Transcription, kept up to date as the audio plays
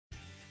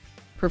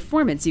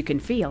performance you can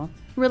feel,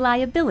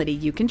 reliability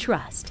you can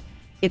trust.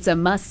 It's a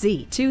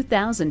must-see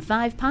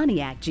 2005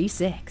 Pontiac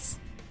G6.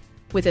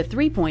 With a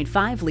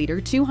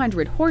 3.5-liter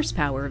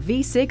 200-horsepower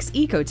V6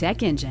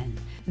 Ecotec engine,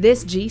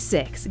 this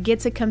G6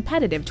 gets a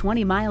competitive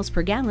 20 miles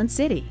per gallon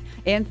city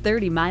and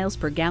 30 miles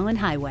per gallon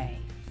highway.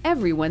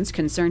 Everyone's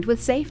concerned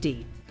with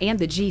safety, and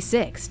the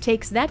G6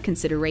 takes that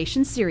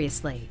consideration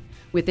seriously,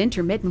 with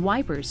intermittent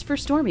wipers for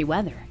stormy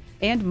weather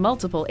and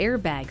multiple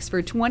airbags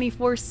for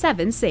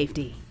 24/7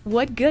 safety.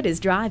 What good is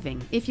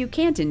driving if you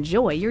can't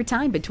enjoy your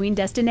time between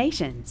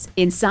destinations?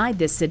 Inside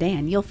this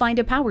sedan, you'll find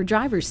a power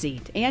driver's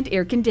seat and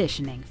air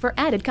conditioning for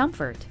added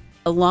comfort,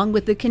 along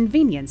with the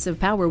convenience of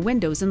power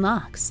windows and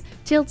locks,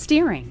 tilt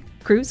steering,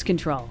 cruise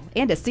control,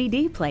 and a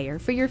CD player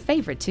for your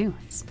favorite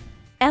tunes.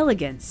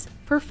 Elegance,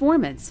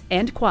 performance,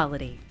 and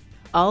quality.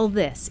 All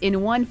this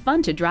in one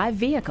fun-to-drive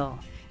vehicle,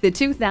 the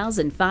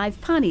 2005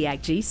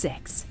 Pontiac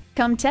G6.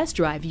 Come test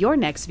drive your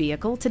next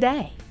vehicle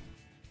today.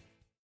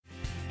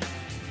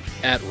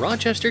 At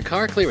Rochester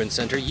Car Clearance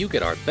Center, you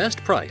get our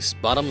best price,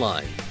 bottom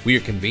line. We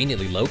are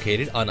conveniently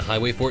located on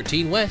Highway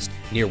 14 West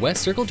near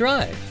West Circle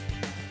Drive.